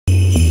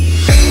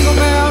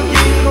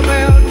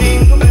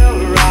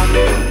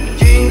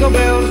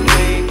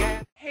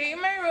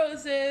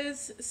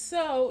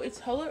So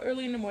it's hella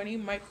early in the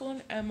morning. Michael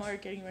and Emma are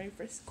getting ready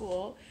for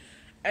school,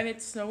 and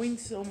it's snowing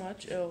so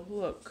much. Oh,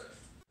 look.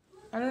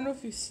 I don't know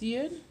if you see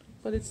it,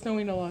 but it's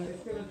snowing a lot.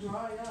 It's gonna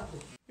dry up.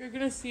 You're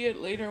gonna see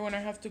it later when I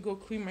have to go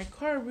clean my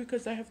car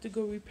because I have to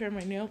go repair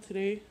my nail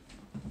today.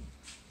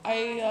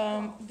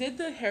 I did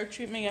the hair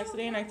treatment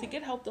yesterday and I think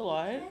it helped a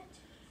lot.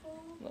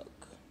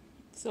 Look.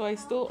 So I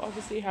still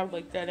obviously have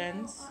like dead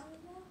ends.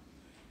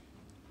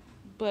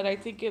 But I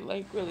think it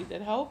like really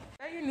did help. Is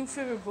that your new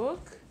favorite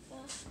book?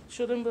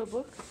 Show them the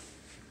book.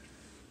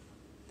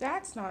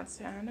 That's not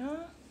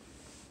Santa.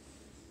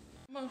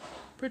 I'm gonna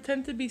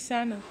pretend to be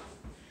Santa.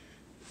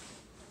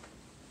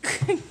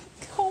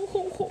 Ho,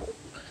 ho, ho.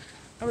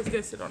 I was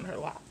gonna sit on her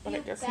lap, but I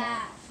guess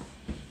not.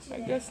 I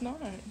guess not.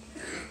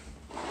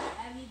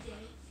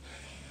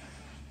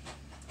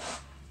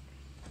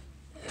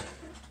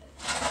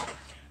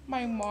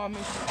 My mom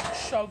is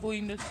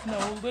shoveling the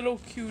snow. Little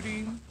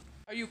cutie.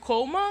 Are you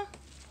cold, Ma?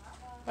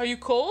 Are you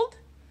cold?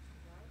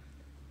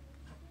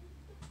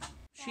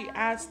 She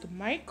asked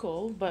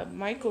Michael, but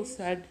Michael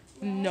said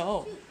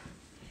no.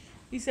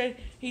 He said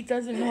he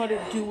doesn't know how to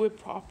do it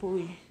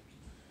properly.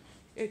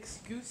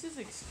 Excuses,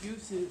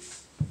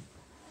 excuses.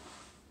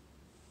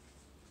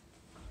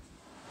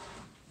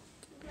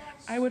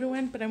 I would have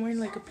went, but I'm wearing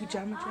like a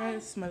pajama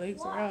dress. My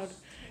legs are out.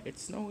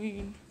 It's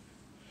snowing.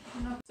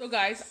 So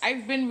guys,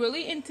 I've been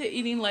really into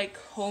eating like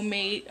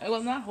homemade,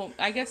 well not home,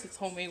 I guess it's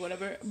homemade,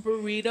 whatever,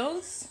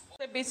 burritos.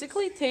 I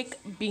basically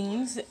take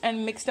beans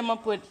and mix them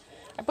up with,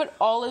 I put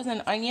olives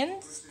and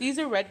onions. These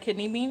are red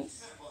kidney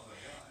beans.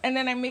 And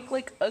then I make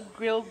like a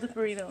grilled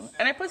burrito.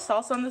 And I put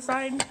salsa on the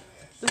side.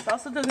 The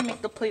salsa doesn't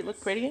make the plate look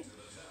pretty.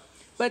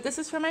 But this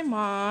is for my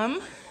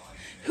mom.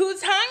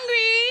 Who's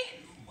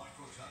hungry?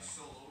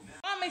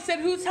 Mom, I said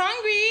who's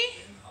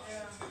hungry?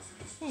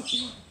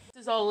 This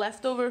is all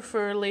leftover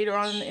for later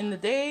on in the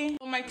day.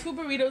 So my 2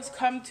 burritos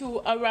come to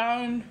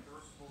around,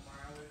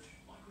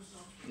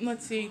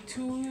 let's see,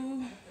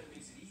 2,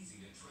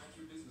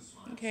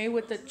 okay,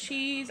 with the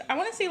cheese. I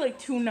want to say like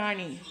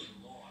 $2.90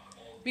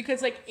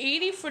 because like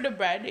 80 for the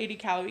bread, 80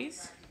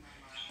 calories.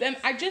 Then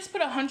I just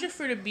put 100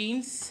 for the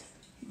beans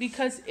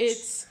because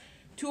it's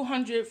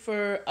 200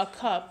 for a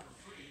cup.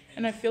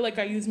 And I feel like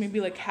I use maybe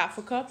like half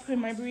a cup in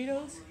my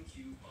burritos.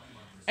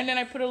 And then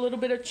I put a little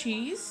bit of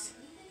cheese.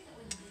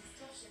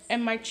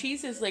 And my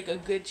cheese is like a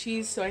good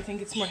cheese, so I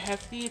think it's more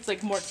hefty. It's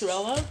like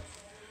mozzarella.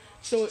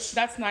 So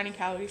that's 90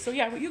 calories. So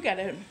yeah, well, you get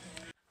it.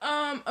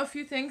 A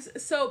few things.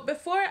 So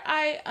before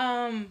I,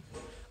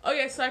 oh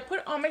yeah, so I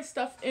put all my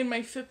stuff in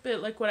my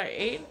Fitbit, like what I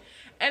ate.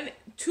 And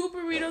 2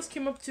 burritos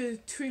came up to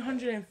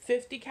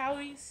 350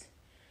 calories.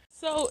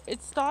 So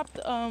it stopped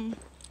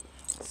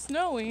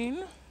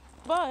snowing,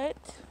 but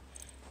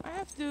I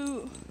have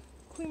to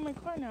clean my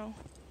car now.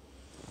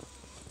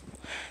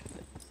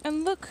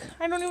 And look,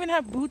 I don't even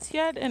have boots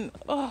yet, and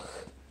ugh,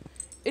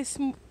 it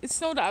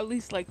snowed at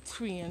least like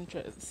 3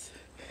 inches.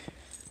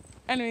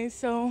 Anyway,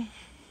 so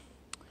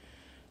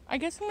I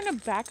guess I'm gonna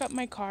back up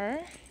my car.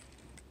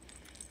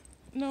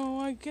 No,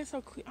 I guess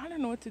I'll clean. I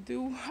don't know what to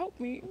do. Help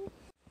me.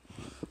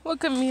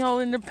 Look at me, all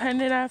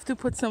independent. I have to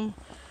put some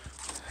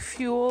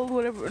fuel,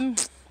 whatever, in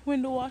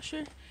window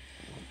washer.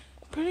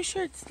 Pretty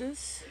sure it's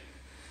this.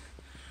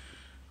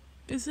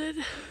 Is it?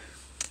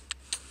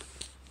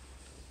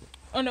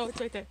 Oh no,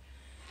 it's right there.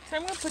 So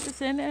I'm gonna put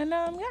this in and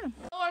yeah.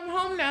 So I'm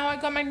home now. I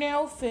got my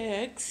nail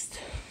fixed.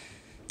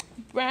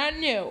 Brand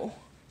new.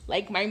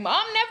 Like my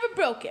mom never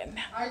broken.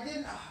 I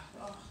didn't.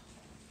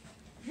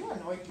 You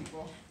annoy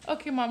people.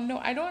 Okay, Mom. No,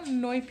 I don't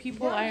annoy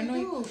people. Yeah, I annoy.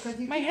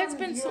 you My head's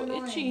been so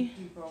itchy.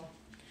 People.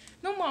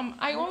 No, Mom.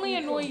 I only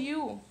annoy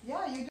you.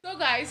 Yeah, you do. So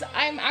guys,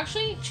 I'm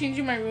actually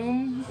changing my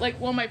room, like,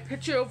 well, my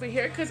picture over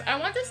here, because I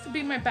want this to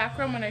be my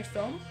background when I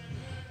film.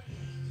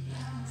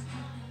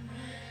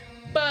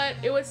 But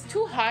it was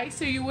too high,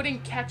 so you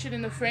wouldn't catch it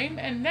in the frame.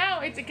 And now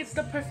I think it's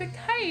the perfect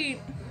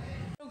height.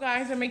 So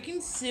guys, I'm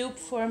making soup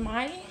for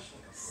my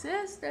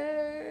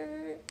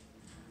sister.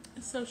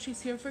 So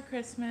she's here for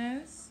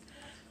Christmas.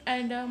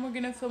 And we're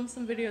gonna film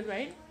some videos,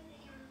 right?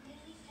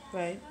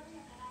 Right.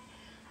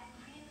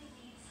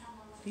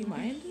 Do you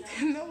mind?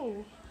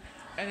 No.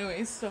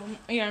 Anyways, so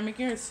yeah, I'm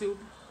making her soup.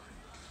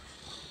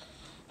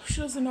 She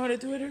doesn't know how to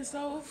do it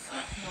herself. No,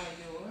 I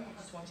do. I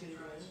just want you to do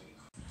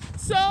it.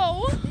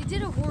 So they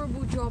did a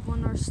horrible job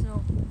on our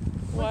snow.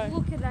 What? Like,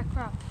 look at that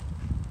crap.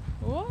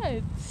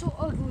 What? So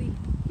ugly.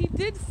 He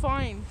did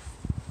fine.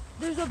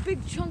 There's a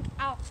big chunk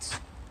out.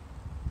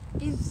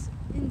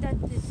 In that.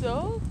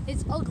 So?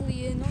 It's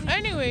ugly.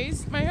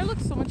 Anyways, my hair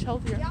looks so much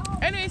healthier.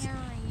 Anyways,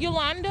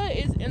 Yolanda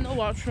is in the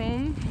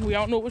washroom. We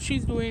all know what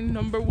she's doing.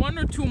 Number 1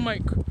 or 2,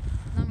 Mike?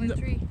 Number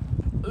 3.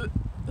 Do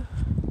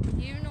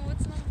you even know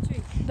what's number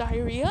 3?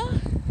 Diarrhea?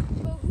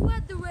 But who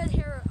had the red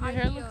hair Your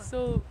idea? hair looks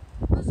so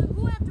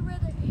Who had the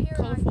red hair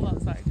colorful idea?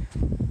 outside.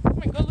 Oh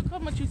my god, look how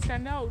much you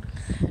stand out.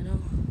 I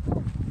know.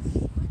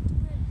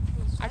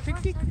 I think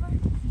she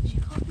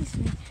copies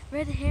me.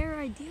 Red hair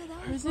idea.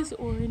 Hers is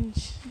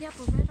orange. Yeah,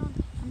 but red on.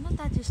 I'm not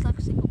that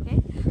dyslexic, okay?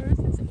 Hers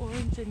is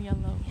orange and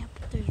yellow. Yeah,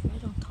 but there's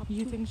red on top.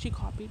 You think she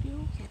copied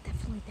you? Yeah,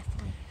 definitely.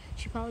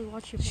 She probably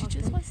watched your She vlog.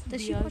 just wants to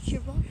Does be she us. watch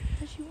your vlog?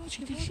 Does she watch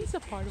your vlog? She's a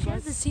part of She us.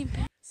 has the same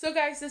picture. So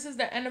guys, this is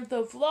the end of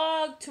the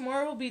vlog.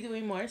 Tomorrow we'll be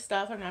doing more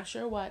stuff. I'm not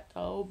sure what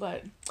though,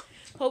 but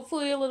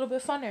hopefully a little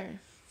bit funner.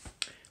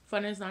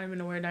 Fun is not even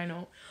a word, I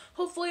know.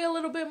 Hopefully a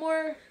little bit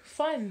more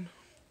fun.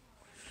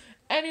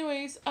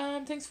 Anyways,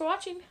 thanks for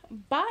watching.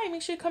 Bye.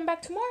 Make sure you come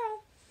back tomorrow.